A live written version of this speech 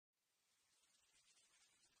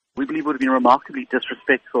we believe it would have been remarkably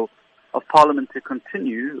disrespectful of Parliament to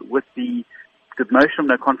continue with the motion of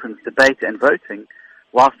no confidence debate and voting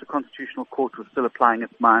whilst the Constitutional Court was still applying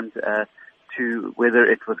its mind to whether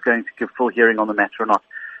it was going to give full hearing on the matter or not.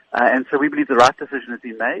 And so we believe the right decision has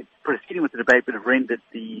been made. Proceeding with the debate would have rendered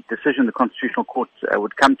the decision the Constitutional Court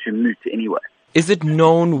would come to moot anyway. Is it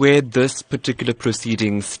known where this particular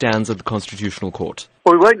proceeding stands at the Constitutional Court?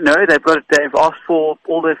 Well, we won't know. They've asked for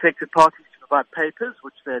all the affected parties to provide papers,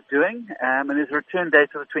 which they're doing, and there's a return date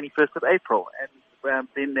of the 21st of April. And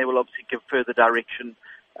then they will obviously give further direction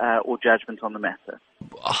or judgment on the matter.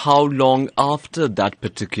 How long after that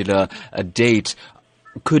particular date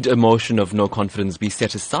could a motion of no confidence be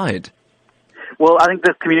set aside? Well, I think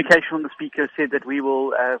the communication from the Speaker said that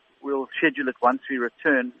we'll schedule it once we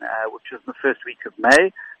return, which is the first week of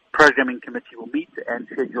May. Programming committee will meet and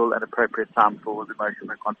schedule an appropriate time for the motion of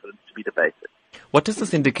no confidence to be debated. What does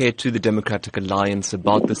this indicate to the Democratic Alliance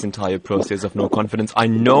about this entire process of no confidence? I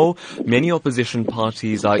know many opposition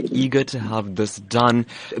parties are eager to have this done.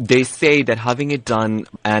 They say that having it done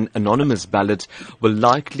an anonymous ballot will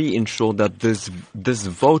likely ensure that this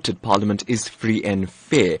vote at Parliament is free and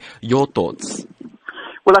fair. Your thoughts?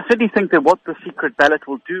 Well, I certainly think that what the secret ballot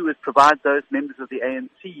will do is provide those members of the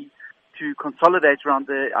ANC to consolidate around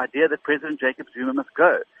the idea that President Jacob Zuma must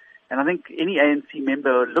go. And I think any ANC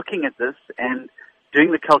member looking at this and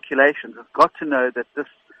doing the calculations has got to know that this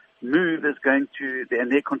move is going to,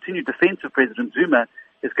 and their continued defense of President Zuma,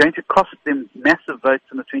 is going to cost them massive votes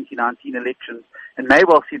in the 2019 elections and may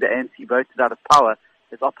well see the ANC voted out of power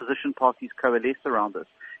as opposition parties coalesce around this.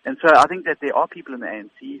 And so I think that there are people in the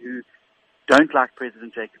ANC who don't like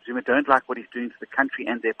President Jacob Zuma, don't like what he's doing to the country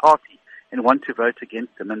and their party, and want to vote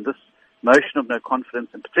against him. And this motion of no confidence,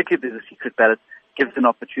 and particularly the secret ballot, gives an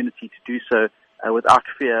opportunity to do so without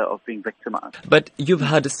fear of being victimized. But you've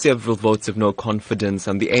had several votes of no confidence,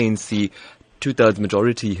 and the ANC two-thirds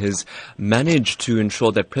majority has managed to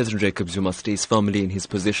ensure that President Jacob Zuma stays firmly in his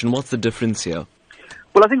position. What's the difference here?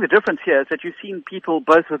 Well, I think the difference here is that you've seen people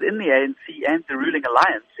both within the ANC and the ruling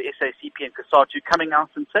alliance, SACP and COSATU, coming out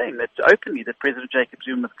and saying that openly that President Jacob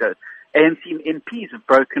Zuma must go. ANC MPs have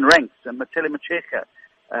broken ranks, and Matele Macheka,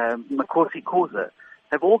 Makosi Khoza,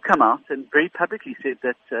 have all come out and very publicly said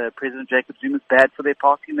that President Jacob Zuma is bad for their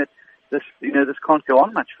party and that this can't go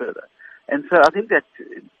on much further. And so I think that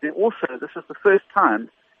also this is the first time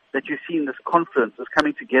that you've seen this confluence, this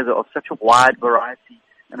coming together of such a wide variety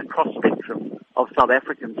and a cross-spectrum of South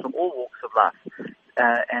Africans from all walks of life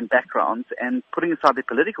and backgrounds, and putting aside their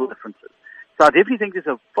political differences. So I definitely think there's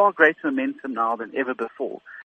a far greater momentum now than ever before.